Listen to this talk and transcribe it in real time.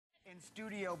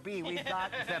Studio B, we've got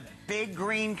the big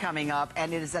green coming up,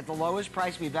 and it is at the lowest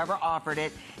price we've ever offered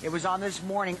it. It was on this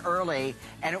morning early,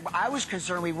 and I was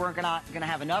concerned we weren't gonna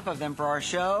have enough of them for our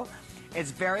show. It's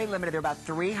very limited. There are about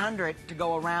 300 to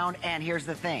go around, and here's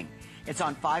the thing. It's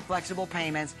on 5 flexible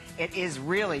payments. It is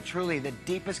really, truly the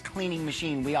deepest cleaning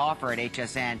machine we offer at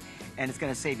HSN, and it's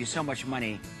going to save you so much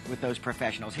money with those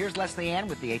professionals. Here's Leslie Ann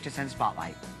with the HSN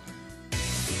Spotlight.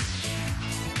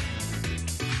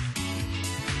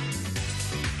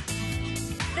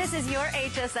 This is your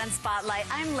HSN Spotlight.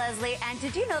 I'm Leslie, and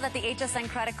did you know that the HSN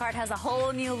credit card has a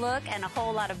whole new look and a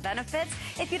whole lot of benefits?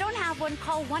 If you don't have one,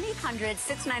 call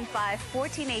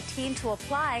 1-800-695-1418 to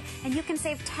apply, and you can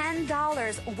save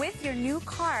 $10 with your new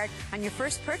card on your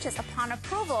first purchase upon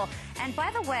approval. And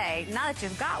by the way, now that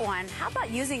you've got one, how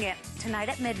about using it tonight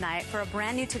at midnight for a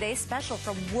brand new Today Special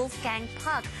from Wolfgang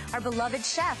Puck, our beloved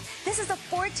chef. This is a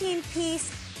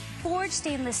 14-piece forged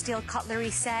stainless steel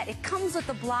cutlery set. It comes with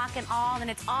the block and all,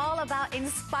 and it's all about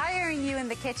inspiring you in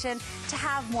the kitchen to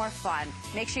have more fun.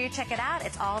 Make sure you check it out.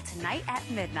 It's all tonight at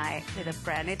midnight with a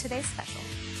brand new Today Special.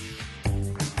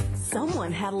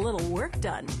 Someone had a little work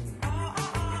done.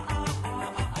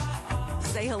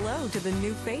 Say hello to the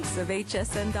new face of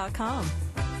HSN.com.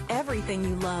 Everything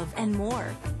you love and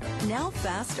more. Now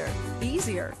faster,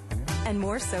 easier, and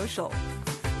more social.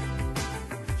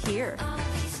 Here,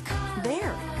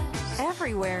 there,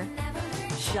 everywhere.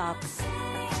 Shop,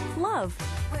 love,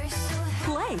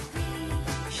 play,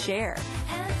 share.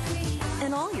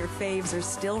 And all your faves are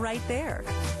still right there.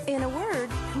 In a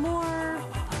word, more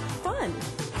fun.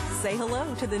 Say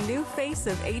hello to the new face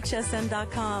of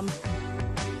HSN.com.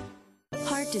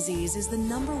 Heart disease is the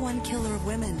 #1 killer of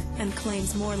women and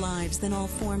claims more lives than all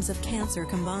forms of cancer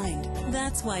combined.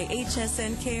 That's why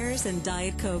HSN Cares and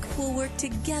Diet Coke will work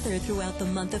together throughout the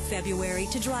month of February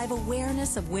to drive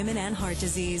awareness of women and heart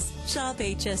disease. Shop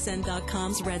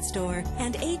HSN.com's Red Store,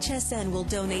 and HSN will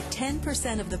donate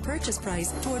 10% of the purchase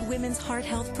price toward women's heart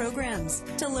health programs.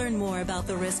 To learn more about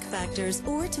the risk factors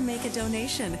or to make a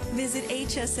donation, visit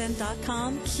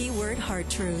HSN.com, keyword Heart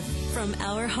Truth. From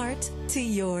our heart to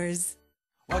yours.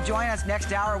 Well, join us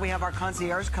next hour. We have our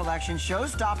concierge collection,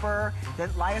 showstopper, the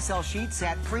Lyocell sheet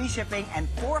set, free shipping, and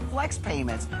 4 flex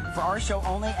payments for our show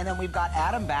only. And then we've got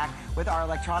Adam back with our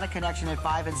electronic connection at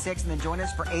 5 and 6. And then join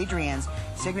us for Adrienne's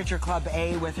Signature Club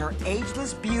A with her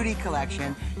Ageless Beauty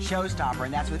collection, showstopper.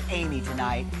 And that's with Amy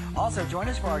tonight. Also, join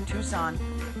us for our Tucson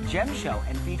Gem Show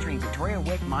and featuring Victoria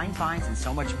Wick, Mine Finds, and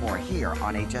so much more here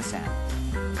on HSN.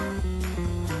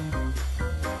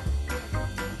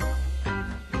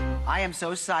 I am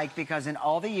so psyched because in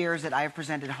all the years that I have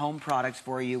presented home products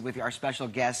for you with our special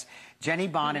guests, Jenny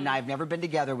Bond and I have never been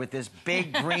together with this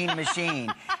big green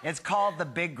machine. It's called the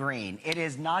Big Green. It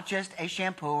is not just a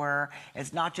shampooer.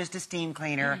 It's not just a steam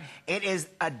cleaner. It is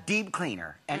a deep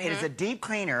cleaner. And it is a deep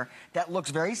cleaner that looks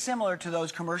very similar to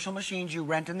those commercial machines you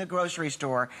rent in the grocery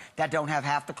store that don't have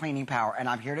half the cleaning power. And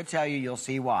I'm here to tell you, you'll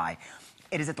see why.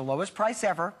 It is at the lowest price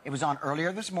ever. It was on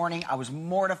earlier this morning. I was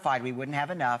mortified we wouldn't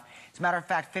have enough. As a matter of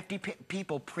fact, 50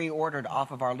 people pre-ordered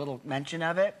off of our little mention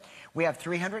of it. We have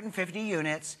 350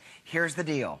 units. Here's the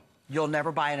deal. You'll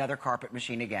never buy another carpet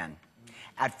machine again.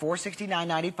 At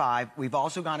 $469.95, we've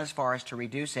also gone as far as to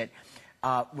reduce it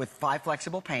with 5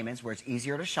 flexible payments where it's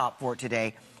easier to shop for it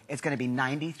today. It's going to be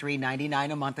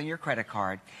 $93.99 a month on your credit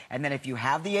card. And then if you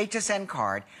have the HSN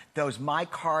card, those My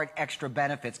Card extra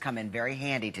benefits come in very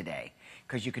handy today,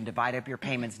 because you can divide up your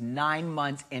payments 9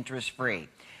 months interest-free.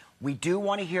 We do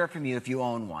want to hear from you if you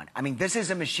own one. I mean, this is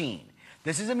a machine.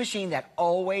 This is a machine that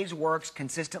always works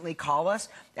consistently. Call us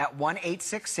at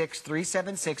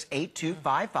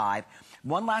 1-866-376-8255.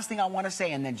 One last thing I want to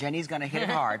say, and then Jenny's going to hit it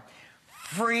hard.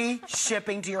 Free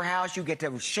shipping to your house. You get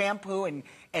to shampoo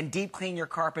and deep clean your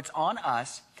carpets on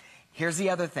us. Here's the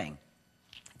other thing.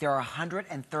 There are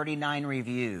 139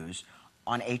 reviews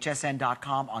on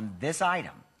hsn.com on this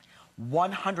item.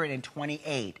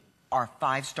 128 are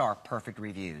 5-star perfect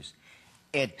reviews.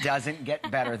 It doesn't get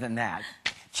better than that.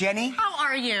 Jenny? How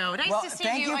are you? Nice to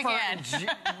see you again. Thank you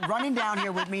for running down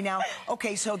here with me now.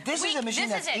 Okay, so this is a machine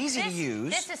that's easy to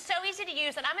use. This is so easy to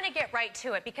use, and I'm going to get right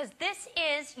to it because this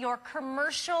is your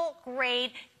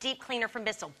commercial-grade deep cleaner from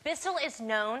BISSELL. BISSELL is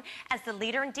known as the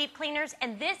leader in deep cleaners,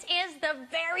 and this is the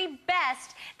very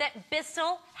best that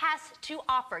BISSELL has to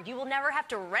offer. You will never have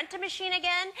to rent a machine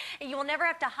again, and you will never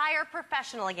have to hire a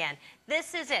professional again.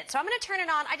 This is it. So I'm going to turn it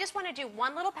on. I just want to do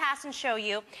one little pass and show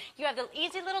you. You have the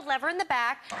easy little lever in the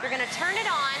back. You're going to turn it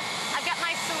on. I've got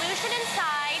my solution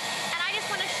inside, and I just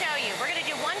want to show you. We're going to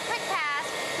do one quick pass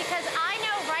because I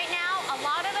know right now a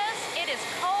lot of us, it is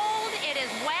cold, it is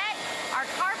wet, our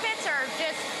carpets are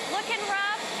just looking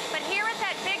rough, but here at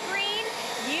that Big Green,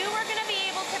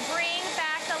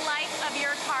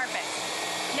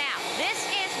 carpets. Now, this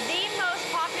is the most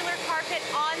popular carpet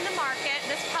on the market,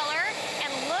 this color, and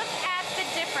look at the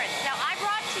difference. Now, I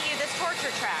brought to you this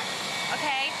torture track,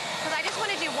 okay? Because I just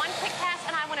want to do one quick pass,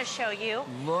 and I want to show you.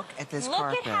 Look at this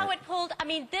carpet. Look at how it pulled. I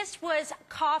mean, this was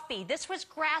coffee. This was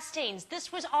grass stains.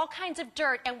 This was all kinds of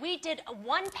dirt. And we did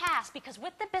one pass because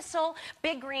with the BISSELL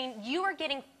Big Green, you are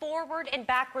getting forward and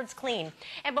backwards clean.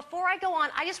 And before I go on,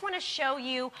 I just want to show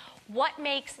you what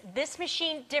makes this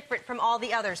machine different from all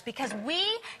the others, because we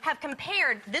have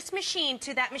compared this machine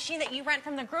to that machine that you rent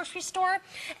from the grocery store,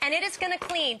 and it is going to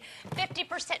clean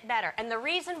 50% better. And the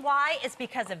reason why is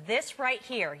because of this right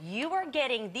here. You are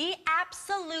getting the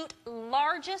absolute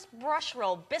largest brush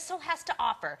roll BISSELL has to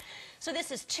offer. So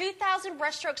this is 2,000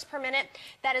 brush strokes per minute.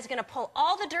 That is going to pull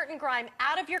all the dirt and grime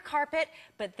out of your carpet.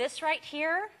 But this right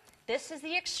here, this is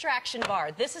the extraction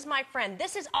bar. This is my friend.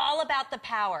 This is all about the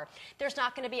power. There's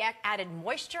not going to be added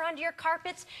moisture onto your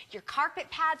carpets. Your carpet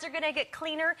pads are going to get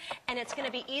cleaner, and it's going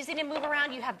to be easy to move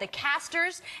around. You have the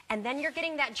casters, and then you're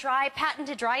getting that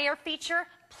patented dry air feature.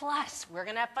 Plus, we're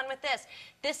going to have fun with this.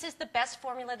 This is the best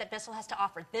formula that BISSELL has to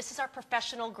offer. This is our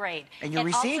professional grade. And you're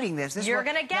receiving also, this. You're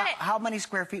going to get it. How many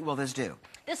square feet will this do?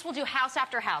 This will do house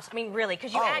after house. I mean, really,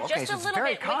 because you add just so a little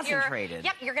very bit concentrated. with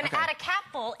your... Yep, you're going to add a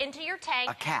capful into your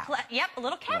tank. A cap? Yep, a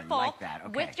little capful like that.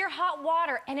 Okay. with your hot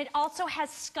water. And it also has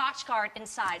Scotch Guard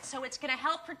inside. So it's going to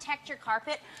help protect your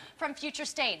carpet from future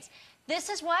stains. This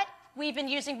is what we've been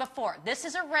using before. This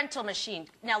is a rental machine.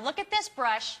 Now, look at this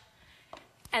brush.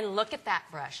 And look at that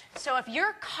brush. So if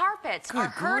your carpets are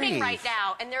hurting right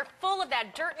now and they're full of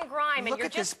that dirt and grime and you're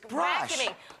just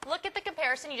vacuuming, look at the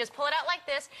comparison. You just pull it out like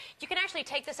this. You can actually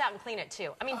take this out and clean it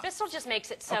too. I mean, BISSELL just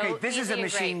makes it so easy. Okay, this is a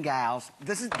machine, gals.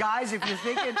 This is, guys, if you're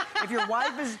thinking, if your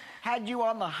wife has had you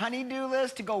on the honey-do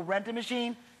list to go rent a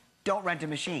machine, don't rent a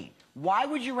machine. Why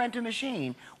would you rent a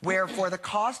machine where for the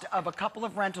cost of a couple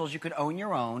of rentals you could own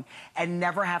your own and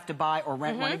never have to buy or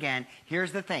rent one again?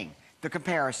 Here's the thing, the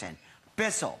comparison.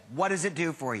 BISSELL, what does it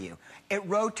do for you? It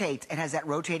rotates. It has that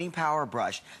rotating power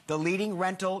brush. The leading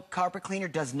rental carpet cleaner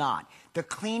does not. The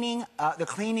cleans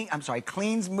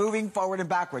moving forward and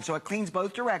backwards, so it cleans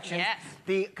both directions. Yes.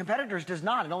 The competitors does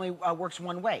not. It only works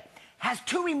one way. Has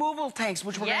 2 removal tanks,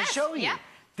 which we're going to show you. Yep.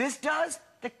 This does.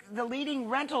 The leading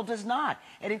rental does not.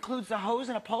 It includes the hose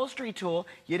and upholstery tool.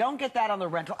 You don't get that on the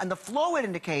rental. And the flow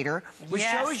indicator, which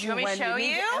shows you when you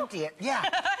need to empty it. Yeah.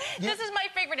 This is my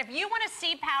favorite. If you want to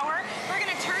see power, we're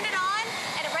going to turn it on.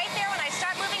 And right there, when I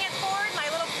start moving it forward, my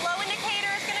little flow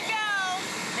indicator is going to go.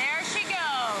 There she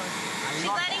goes. She's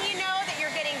letting you know that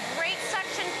you're getting great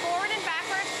suction forward and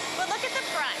backwards. But look at the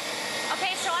front.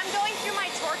 Okay, so I'm going through my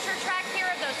torture track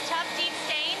here of those tough, deep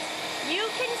stains. You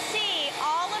can see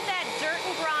all of that dirt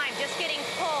and grime just getting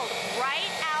pulled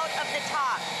right out of the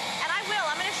top. And I'm going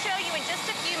to show you in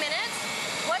just a few minutes.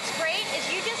 What's great is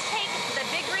you just take the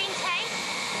big green tank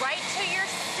right to your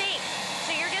sink.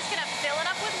 So you're just going to fill it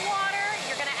up with water.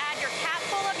 You're going to add your cap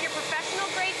full of your professional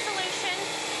grade solution.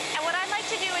 And what I'd like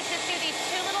to do is just do these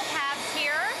 2 little tabs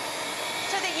here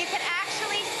so that you can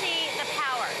actually see the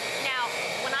power. Now,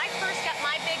 when I first got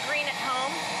my big green at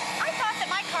home, I thought that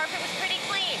my carpet was pretty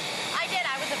clean. I did.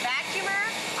 I was a vacuumer.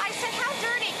 I said, how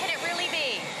dirty can it really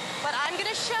be? But I'm going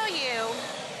to show you,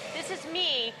 this is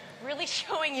me really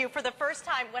showing you for the first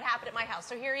time what happened at my house.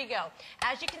 So here you go.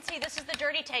 As you can see, this is the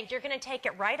dirty tank. You're going to take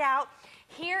it right out.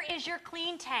 Here is your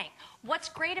clean tank. What's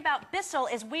great about BISSELL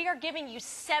is we are giving you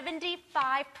 75%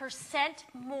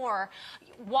 more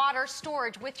water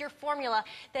storage with your formula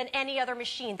than any other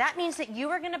machine. That means that you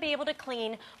are going to be able to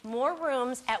clean more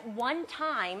rooms at one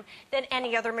time than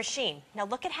any other machine. Now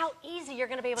look at how easy you're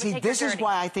going to be able to take it dirty. See, this is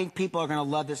why I think people are going to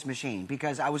love this machine,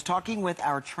 because I was talking with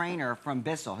our trainer from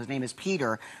BISSELL. His name is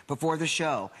Peter, before the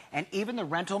show. And even the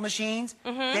rental machines,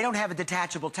 they don't have a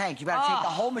detachable tank. You've got to take the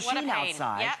whole machine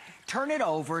outside. Yep. Turn it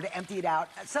over to empty it out.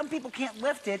 Some people can't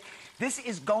lift it. This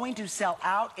is going to sell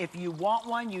out. If you want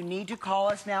one, you need to call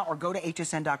us now or go to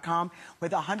hsn.com.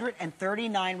 With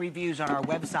 139 reviews on our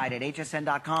website at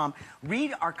hsn.com,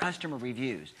 read our customer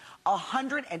reviews.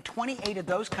 128 of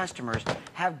those customers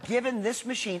have given this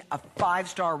machine a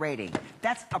 5-star rating.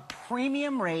 That's a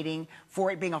premium rating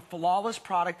for it being a flawless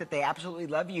product that they absolutely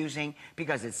love using,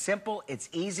 because it's simple, it's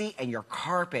easy, and your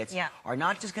carpets are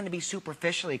not just going to be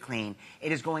superficially clean.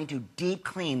 It is going to deep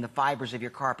clean the fibers of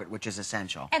your carpet, which is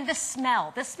essential. And the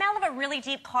smell of a really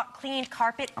deep cleaned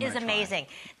carpet is amazing.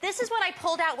 This is what I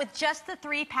pulled out with just the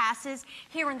 3 passes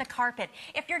here in the carpet.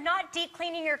 If you're not deep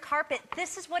cleaning your carpet,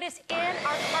 this is what is in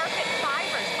our carpet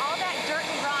fibers, all that dirt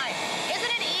and grime.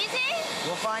 Isn't it easy?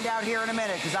 We'll find out here in a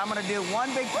minute, because I'm going to do one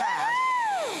big pass.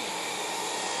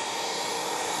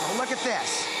 Well, look at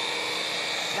this.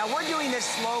 Now, we're doing this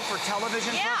slow for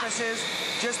television purposes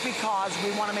just because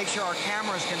we want to make sure our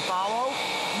cameras can follow.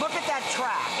 Look at that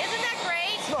track. Isn't that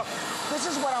great? Look, this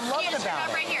is what I'm loving about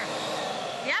it. Right here.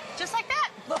 Yep, just like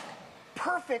that. Look,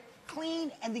 perfect,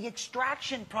 clean, and the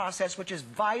extraction process, which is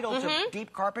vital to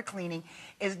deep carpet cleaning,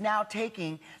 is now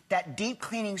taking that deep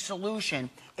cleaning solution,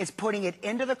 is putting it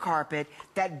into the carpet.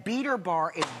 That beater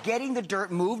bar is getting the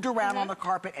dirt moved around on the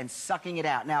carpet and sucking it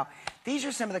out. Now, these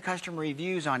are some of the customer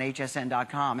reviews on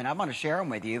hsn.com, and I'm going to share them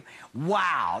with you.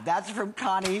 Wow, that's from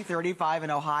Connie, 35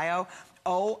 in Ohio.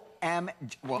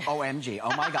 OMG,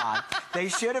 oh my God. They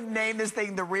should have named this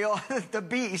thing the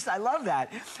Beast. I love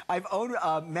that. I've owned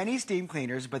many steam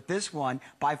cleaners, but this one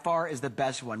by far is the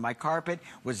best one. My carpet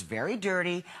was very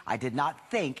dirty. I did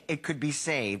not think it could be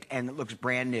saved, and it looks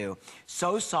brand new.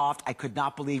 So soft, I could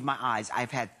not believe my eyes. I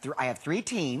have 3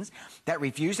 teens that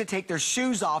refuse to take their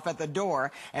shoes off at the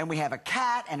door, and we have a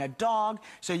cat and a dog,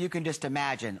 so you can just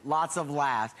imagine. Lots of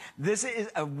laughs. This is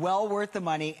well worth the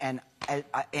money, and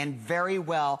very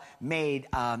well made.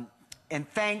 And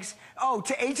thanks,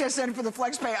 to HSN for the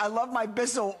flex pay. I love my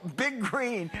BISSELL Big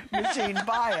Green machine.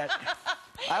 Buy it.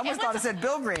 I almost thought it said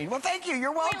Bill Green. Well, thank you.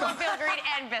 You're welcome. We love Bill Green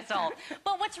and BISSELL.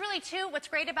 But what's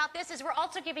great about this is we're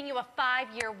also giving you a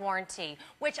 5-year warranty,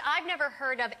 which I've never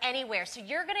heard of anywhere. So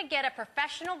you're going to get a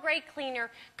professional-grade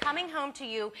cleaner coming home to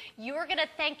you. You're going to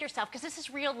thank yourself, because this is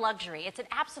real luxury. It's an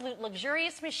absolute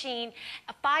luxurious machine,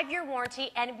 a 5-year warranty,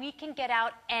 and we can get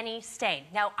out any stain.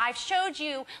 Now, I've showed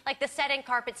you, like, the set-in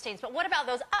carpet stains, but what about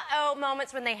those uh-oh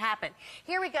moments when they happen?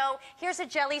 Here we go. Here's a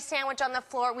jelly sandwich on the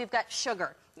floor. We've got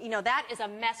sugar. You know, that is a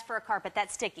mess for a carpet.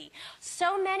 That's sticky.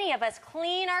 So many of us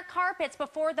clean our carpets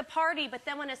before the party, but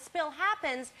then when a spill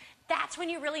happens, that's when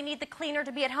you really need the cleaner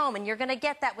to be at home, and you're going to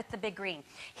get that with the Big Green.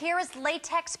 Here is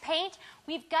latex paint.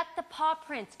 We've got the paw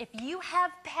prints. If you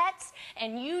have pets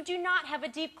and you do not have a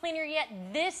deep cleaner yet,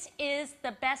 this is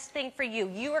the best thing for you.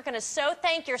 You are going to so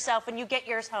thank yourself when you get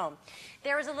yours home.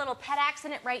 There is a little pet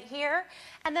accident right here.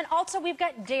 And then also we've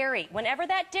got dairy. Whenever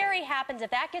that dairy happens, if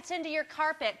that gets into your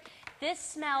carpet, this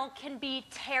smell can be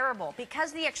terrible.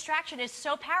 Because the extraction is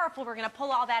so powerful, we're going to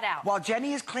pull all that out. While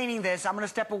Jenny is cleaning this, I'm going to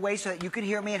step away so that you can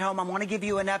hear me at home. I want to give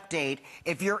you an update.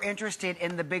 If you're interested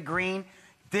in the Big Green,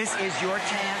 this is your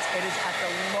chance. It is at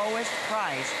the lowest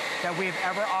price that we've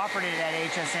ever offered it at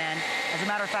HSN. As a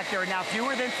matter of fact, there are now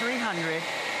fewer than 300.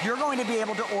 You're going to be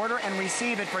able to order and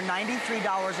receive it for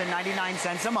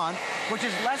 $93.99 a month, which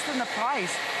is less than the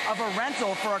price of a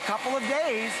rental for a couple of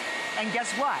days. And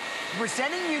guess what? We're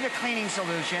sending you the cleaning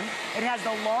solution. It has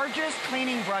the largest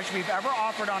cleaning brush we've ever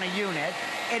offered on a unit.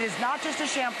 It is not just a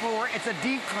shampooer, it's a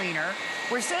deep cleaner.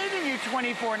 We're saving you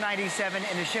 $24.97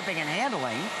 in the shipping and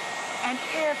handling. And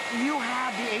if you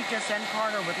have the HSN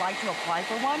card or would like to apply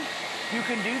for one, you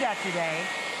can do that today,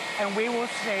 and we will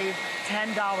save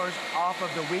 $10 off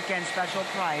of the weekend special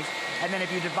price. And then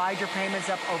if you divide your payments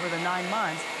up over the 9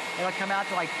 months, it'll come out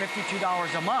to like $52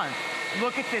 a month.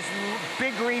 Look at this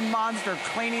Big Green monster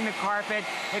cleaning the carpet.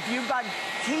 If you've got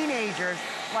teenagers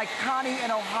like Connie in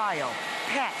Ohio,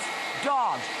 pets,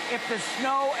 dogs, if the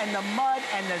snow and the mud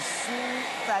and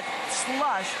that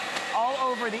slush all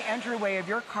over the entryway of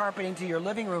your carpeting to your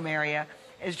living room area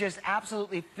is just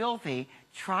absolutely filthy,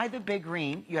 try the Big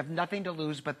Green. You have nothing to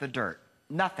lose but the dirt.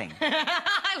 Nothing.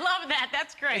 I love that.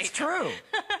 That's great. It's true.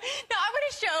 Now, I want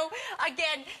to show,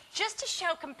 again, just to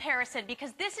show comparison,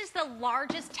 because this is the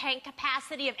largest tank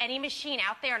capacity of any machine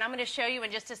out there, and I'm going to show you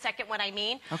in just a second what I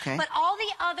mean. Okay. But all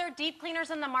the other deep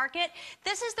cleaners on the market,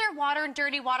 this is their water and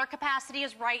dirty water capacity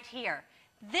is right here.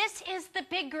 This is the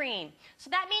Big Green.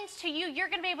 So that means to you, you're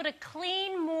going to be able to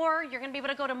clean more, you're going to be able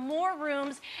to go to more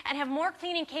rooms and have more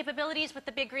cleaning capabilities with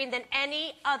the Big Green than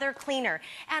any other cleaner.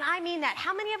 And I mean that.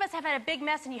 How many of us have had a big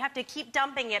mess and you have to keep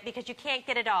dumping it because you can't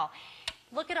get it all?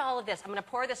 Look at all of this. I'm going to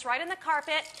pour this right in the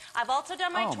carpet. I've also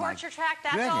done my torture track.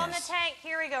 That's all in the tank.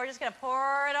 Here we go. We're just going to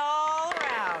pour it all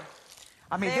around.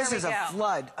 I mean, this is a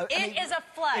flood. It is a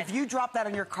flood. If you drop that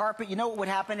on your carpet, you know what would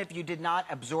happen if you did not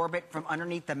absorb it from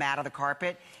underneath the mat of the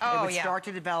carpet? It would start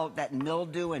to develop that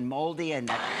mildew and moldy and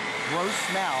that gross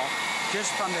smell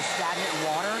just from the stagnant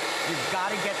water. You've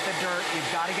got to get the dirt,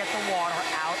 you've got to get the water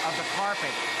out of the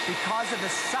carpet. Because of the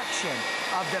suction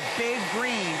of the Big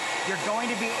Green, you're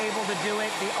going to be able to do it.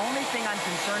 The only thing I'm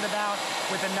concerned about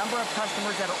with the number of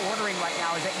customers that are ordering right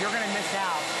now is that you're going to miss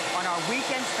out on our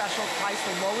weekend special price,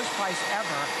 the lowest price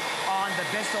ever on the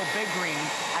BISSELL Big Green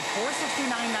at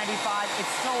 $469.95.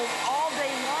 It's sold all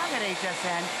day long at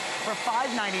HSN for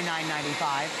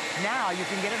 $599.95. Now you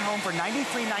can get it home for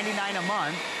 $93.99 a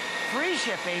month free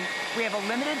shipping. We have a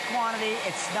limited quantity.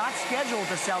 It's not scheduled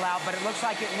to sell out, but it looks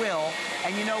like it will.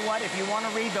 And you know what? If you want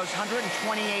to read those 128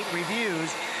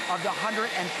 reviews of the 130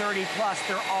 plus,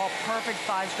 they're all perfect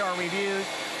 5-star reviews,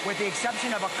 with the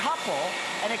exception of a couple.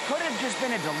 And it could have just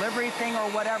been a delivery thing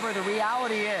or whatever. The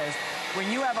reality is,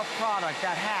 when you have a product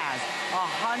that has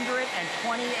 128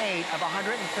 of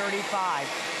 135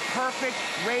 perfect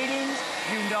ratings,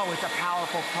 you know it's a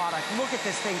powerful product. Look at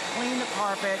this thing, clean the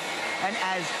carpet, and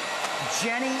as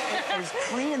Jenny is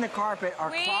cleaning the carpet,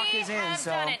 our clock is in. We have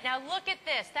done it. Now look at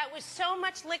this. That was so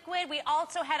much liquid. We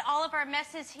also had all of our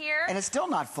messes here. And it's still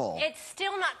not full. It's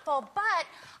still not full, but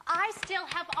I still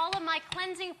have all of my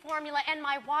cleansing formula and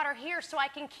my water here so I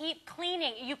can keep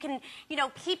cleaning. You can, you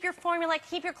know, keep your formula,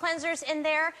 keep your cleansers in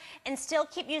there, and still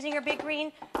keep using your big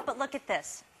green. But look at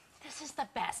this. This is the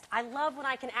best. I love when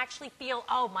I can actually feel,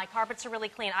 oh, my carpets are really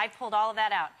clean. I've pulled all of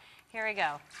that out. Here we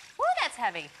go. Woo, that's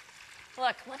heavy.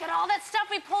 Look at all that stuff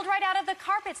we pulled right out of the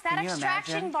carpets. That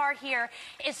extraction bar here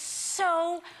is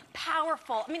so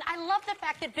powerful. I mean, I love the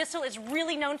fact that Bissell is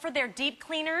really known for their deep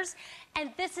cleaners,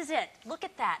 and this is it. Look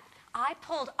at that. I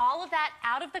pulled all of that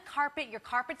out of the carpet. Your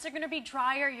carpets are going to be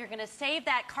drier. You're going to save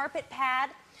that carpet pad.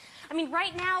 I mean,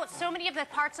 right now, so many of the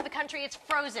parts of the country, it's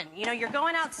frozen. You know, you're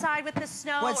going outside with the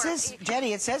snow. Well, it says,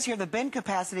 Jenny, it says here the bin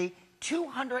capacity,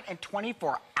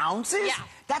 224 ounces? Yeah.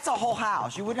 That's a whole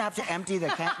house. You wouldn't have to empty the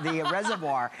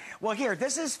reservoir. Well, here,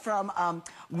 this is from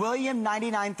William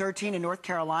 9913 in North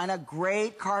Carolina.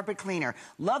 Great carpet cleaner.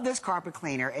 Love this carpet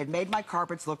cleaner. It made my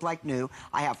carpets look like new.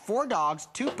 I have 4 dogs,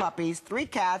 2 puppies, 3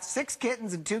 cats, 6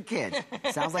 kittens, and 2 kids.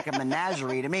 Sounds like a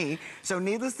menagerie to me. So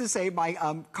needless to say, my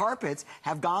carpets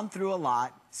have gone through a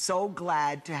lot. So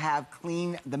glad to have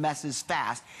cleaned the messes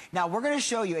fast. Now, we're going to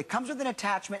show you. It comes with an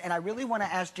attachment, and I really want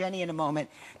to ask Jenny in a moment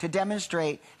to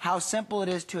demonstrate how simple it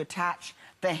is to attach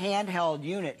the handheld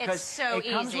unit. It's so easy.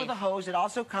 It comes with a hose. It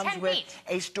also comes with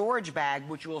a storage bag,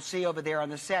 which we'll see over there on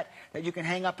the set, that you can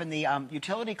hang up in the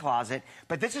utility closet.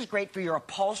 But this is great for your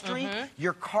upholstery,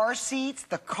 your car seats,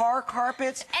 the car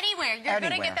carpets. Anywhere. You're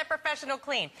going to get that professional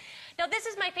clean. Now, this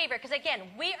is my favorite because, again,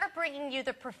 we are bringing you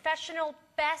the professional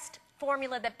best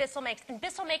formula that Bissell makes, and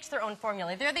Bissell makes their own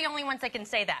formula. They're the only ones that can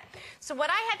say that. So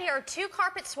what I have here are 2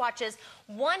 carpet swatches.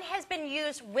 One has been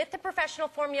used with the professional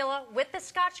formula, with the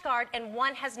Scotch Guard, and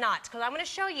one has not. Because I'm going to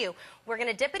show you. We're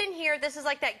going to dip it in here. This is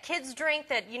like that kid's drink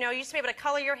that, you know, used to be able to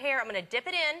color your hair. I'm going to dip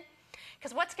it in.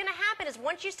 Because what's going to happen is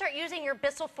once you start using your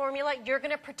Bissell formula, you're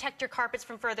going to protect your carpets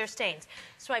from further stains.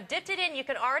 So I've dipped it in. You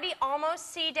can already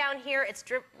almost see down here, it's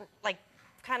like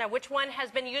kind of which one has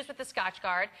been used with the Scotch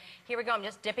Guard. Here we go. I'm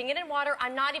just dipping it in water.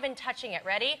 I'm not even touching it.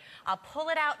 Ready? I'll pull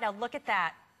it out. Now look at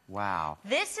that. Wow.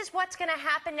 This is what's going to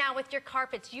happen now with your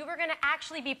carpets. You are going to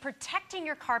actually be protecting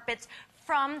your carpets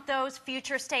from those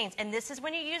future stains. And this is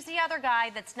when you use the other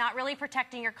guy that's not really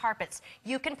protecting your carpets.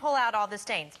 You can pull out all the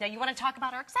stains. Now, you want to talk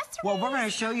about our accessories? Well, we're going to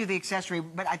show you the accessory,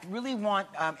 but I really want,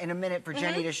 in a minute, for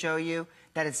Jenny to show you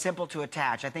that it's simple to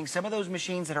attach. I think some of those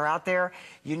machines that are out there,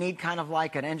 you need kind of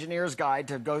like an engineer's guide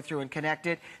to go through and connect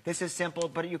it. This is simple,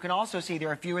 but you can also see there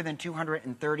are fewer than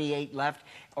 238 left,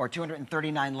 or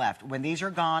 239 left. When these are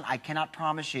gone, I cannot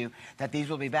promise you that these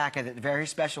will be back at a very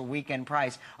special weekend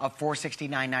price of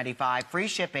 $469.95. Free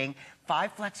shipping,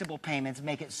 5 flexible payments,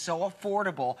 make it so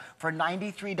affordable for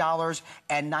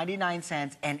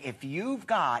 $93.99. And if you've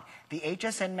got the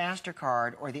HSN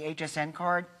MasterCard or the HSN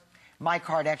card, My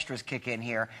Card Extras kick in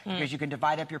here because you can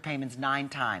divide up your payments 9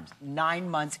 times. 9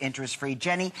 months interest-free.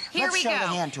 Jenny, let's show the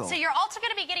hand tool. So you're also going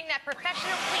to be getting that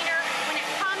professional cleaner when it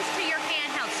comes to your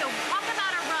handheld. So talk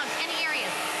about our rugs, any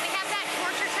areas. We have that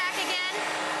torture tack again.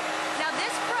 Now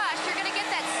this brush, you're going to get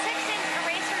that 6-inch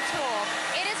eraser tool.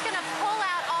 It is going to pull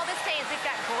out all the stains. We've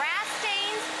got grass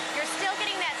stains. You're still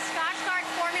getting that Scotch Guard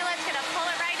formula. It's going to pull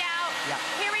it right out. Yeah.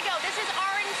 Here we go. This is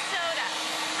orange soda.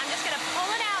 I'm just going to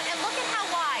pull it out, and look at how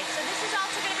wide. So this is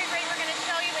also going to be great. We're going to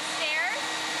show you with stairs.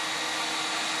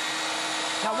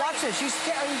 Now watch this.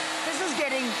 This is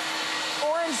getting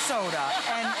orange soda,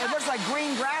 and it looks like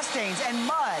green grass stains and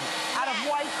mud out of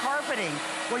white carpeting.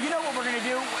 Well, you know what we're going to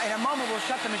do? In a moment, we'll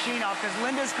shut the machine off because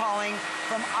Linda's calling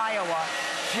from Iowa.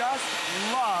 Just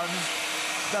loves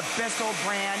the Bissell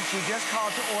brand. She just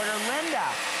called to order. Linda,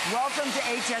 welcome to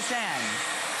HSN.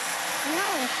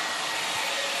 Hello.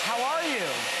 How are you?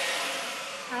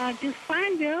 Just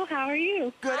fine, Bill. How are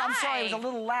you? Good. I'm sorry, it was a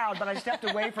little loud, but I stepped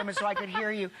away from it so I could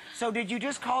hear you. So did you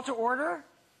just call to order?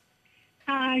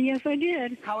 Yes, I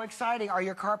did. How exciting. Are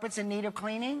your carpets in need of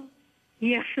cleaning?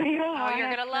 Yes, they are. Oh,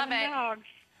 you're going to love it. Dogs.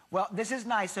 Well, this is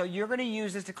nice. So you're going to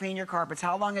use this to clean your carpets.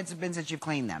 How long has it been since you've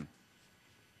cleaned them?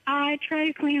 I try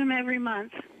to clean them every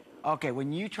month. Okay,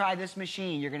 when you try this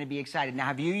machine, you're going to be excited. Now,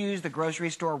 have you used the grocery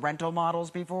store rental models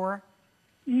before?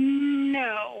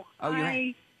 No. Oh,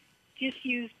 I just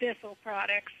use BISSELL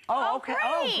products. Oh, okay. great.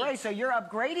 Oh, great. So you're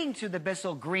upgrading to the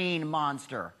BISSELL Green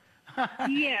Monster.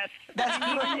 Yes. That's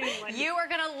I need a great. new one. You are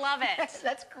going to love it.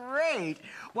 That's great.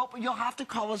 Well, you'll have to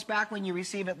call us back when you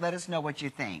receive it. Let us know what you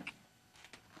think.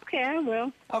 Okay, I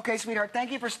will. Okay, sweetheart.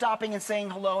 Thank you for stopping and saying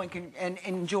hello and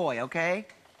enjoy, okay?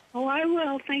 Oh, I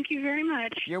will. Thank you very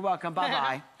much. You're welcome.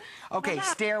 Bye-bye. Okay,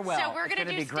 stairwell. So we're It's going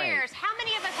to gonna do be great. stairs. How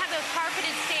many of us have those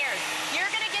carpeted stairs?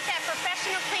 You're going to get that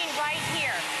professional clean right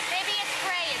here. Maybe it's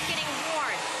gray, it's getting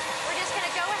worn. We're just going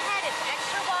to go ahead. It's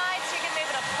extra wide, so you're going to be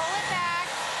able to pull it back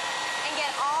and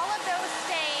get all of those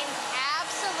stains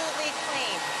absolutely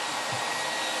clean.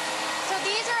 So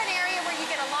these are an area where you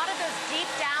get a lot of those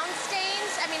deep down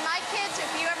stains. I mean, my kids,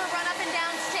 if you ever run up and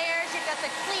down stairs, you've got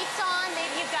the cleats on,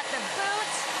 maybe you've got the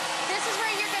boots. This is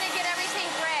where you're going to get everything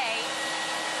gray.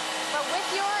 But with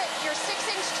your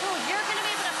 6-inch tool, you're going to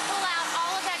be able to pull out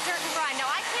all of that dirt and grime. Now,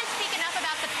 I can't speak enough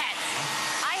about the pets.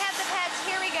 I have the pets.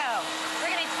 Here we go.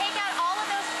 We're going to take out all of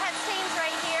those pet stains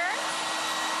right here.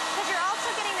 Because you're also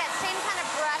getting that same kind of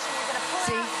brush, and you're going to pull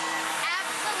it out.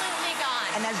 Absolutely gone.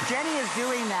 And as Jenny is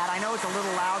doing that, I know it's a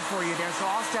little loud for you there, so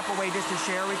I'll step away just to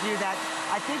share with you that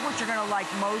I think what you're going to like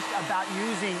most about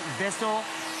using BISSELL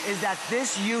is that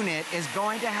this unit is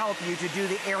going to help you to do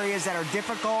the areas that are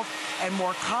difficult and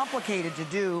more complicated to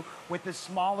do with the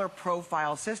smaller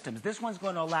profile systems. This one's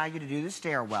going to allow you to do the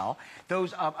stairwell,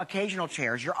 those occasional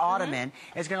chairs, your ottoman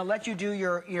is going to let you do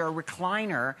your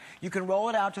recliner. You can roll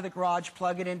it out to the garage,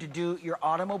 plug it in to do your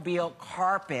automobile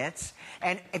carpets.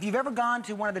 And if you've ever gone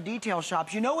to one of the detail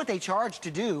shops, you know what they charge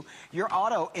to do your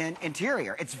auto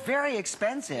interior. It's very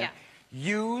expensive. Yeah.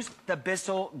 Use the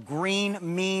BISSELL Green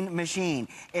Mean Machine.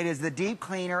 It is the deep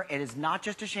cleaner. It is not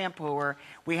just a shampooer.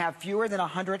 We have fewer than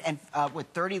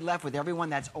 130 left with everyone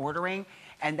that's ordering.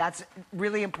 And that's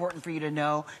really important for you to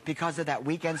know because of that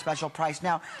weekend special price.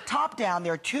 Now, top down,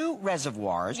 there are 2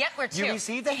 reservoirs. Yep, we're 2. You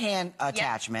receive the hand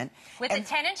attachment. With the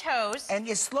 10-inch hose. And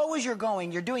as slow as you're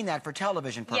going, you're doing that for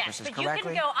television purposes, yes, but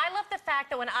correctly? you can go. I love the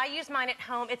fact that when I use mine at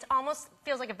home, it almost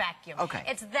feels like a vacuum. Okay.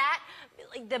 It's that,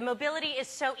 the mobility is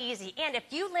so easy. And if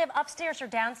you live upstairs or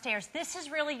downstairs, this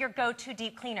is really your go-to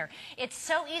deep cleaner. It's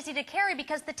so easy to carry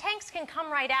because the tanks can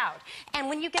come right out. And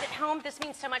when you get it home, this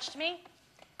means so much to me.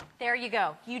 There you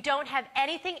go. You don't have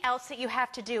anything else that you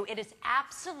have to do. It is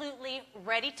absolutely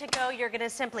ready to go. You're going to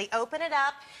simply open it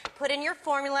up, put in your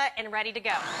formula, and ready to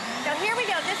go. So here we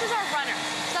go. This is our runner.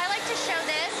 So I like to show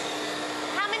this.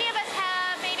 How many of us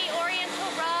have maybe Oriental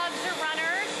rugs or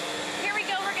runners? Here we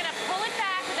go. We're going to pull it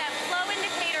back with that flow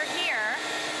indicator here.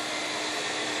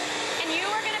 And you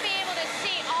are going to be able to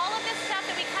see all of this stuff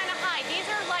that we kind of hide. These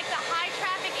are like the high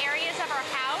traffic areas of our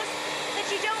house that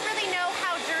you don't really know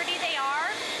how dirty they are.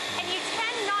 And you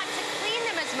tend not to clean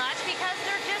them as much because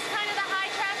they're just kind of the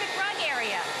high traffic rug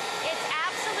area. It's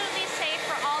absolutely safe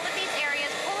for all of these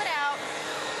areas. Pull it out.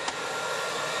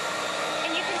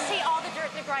 And you can see all the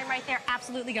dirt and the grime right there.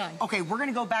 Absolutely gone. Okay, we're going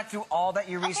to go back through all that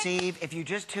you receive. If you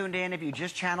just tuned in, if you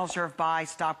just channel surf by,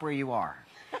 stop where you are.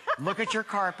 Look at your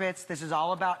carpets. This is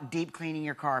all about deep cleaning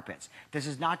your carpets. This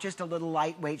is not just a little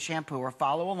lightweight shampooer.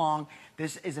 Follow along.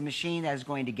 This is a machine that is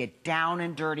going to get down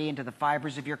and dirty into the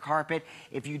fibers of your carpet.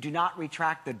 If you do not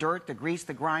retract the dirt, the grease,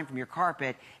 the grime from your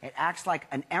carpet, it acts like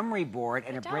an emery board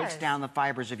and it breaks down the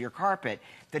fibers of your carpet.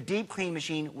 The Deep Clean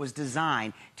machine was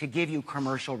designed to give you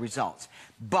commercial results.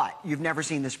 But you've never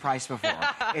seen this price before.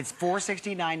 It's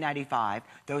 $469.95.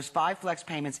 Those 5 flex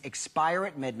payments expire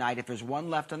at midnight if there's one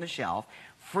left on the shelf.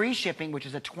 Free shipping, which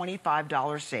is a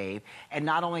 $25 save, and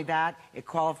not only that, it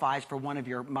qualifies for one of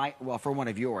your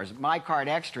yours, My Card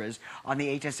Extras on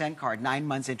the HSN card, 9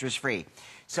 months interest free.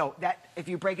 So that if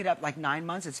you break it up like 9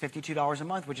 months, it's $52 a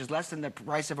month, which is less than the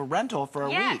price of a rental for a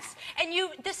week. Yes, and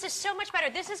this is so much better.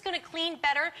 This is going to clean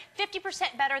better,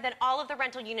 50% better than all of the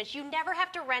rental units. You never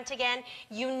have to rent again.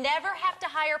 You never have to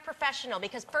hire a professional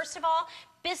because, first of all,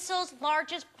 BISSELL's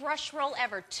largest brush roll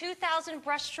ever, 2,000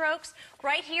 brush strokes.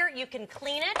 Right here, you can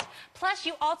clean it. Plus,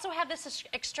 you also have this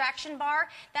extraction bar.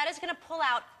 That is going to pull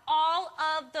out all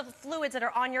of the fluids that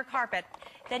are on your carpet.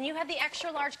 Then you have the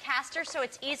extra large caster, so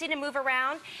it's easy to move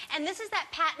around. And this is that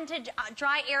patented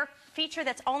dry air feature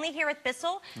that's only here at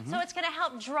BISSELL. So it's going to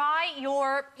help dry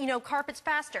your, carpets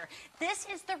faster. This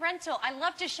is the rental. I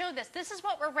love to show this. This is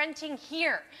what we're renting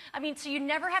here. I mean, so you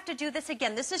never have to do this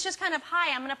again. This is just kind of,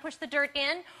 hi, I'm going to push the dirt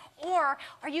in. Or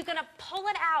are you going to pull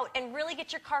it out and really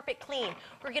get your carpet clean?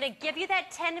 We're going to give you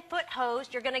that 10-foot hose.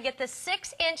 You're going to get the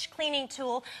 6-inch cleaning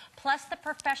tool plus the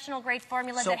professional grade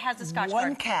formula that has the Scotch Guard.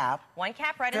 One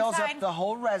cap right fills inside up the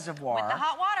whole reservoir. with the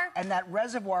hot water. And that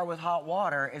reservoir with hot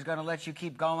water is going to let you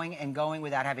keep going and going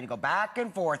without having to go back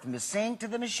and forth from the sink to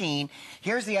the machine.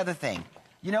 Here's the other thing.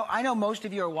 You know, I know most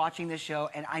of you are watching this show,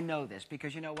 and I know this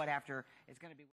because you know what? After it's going to be...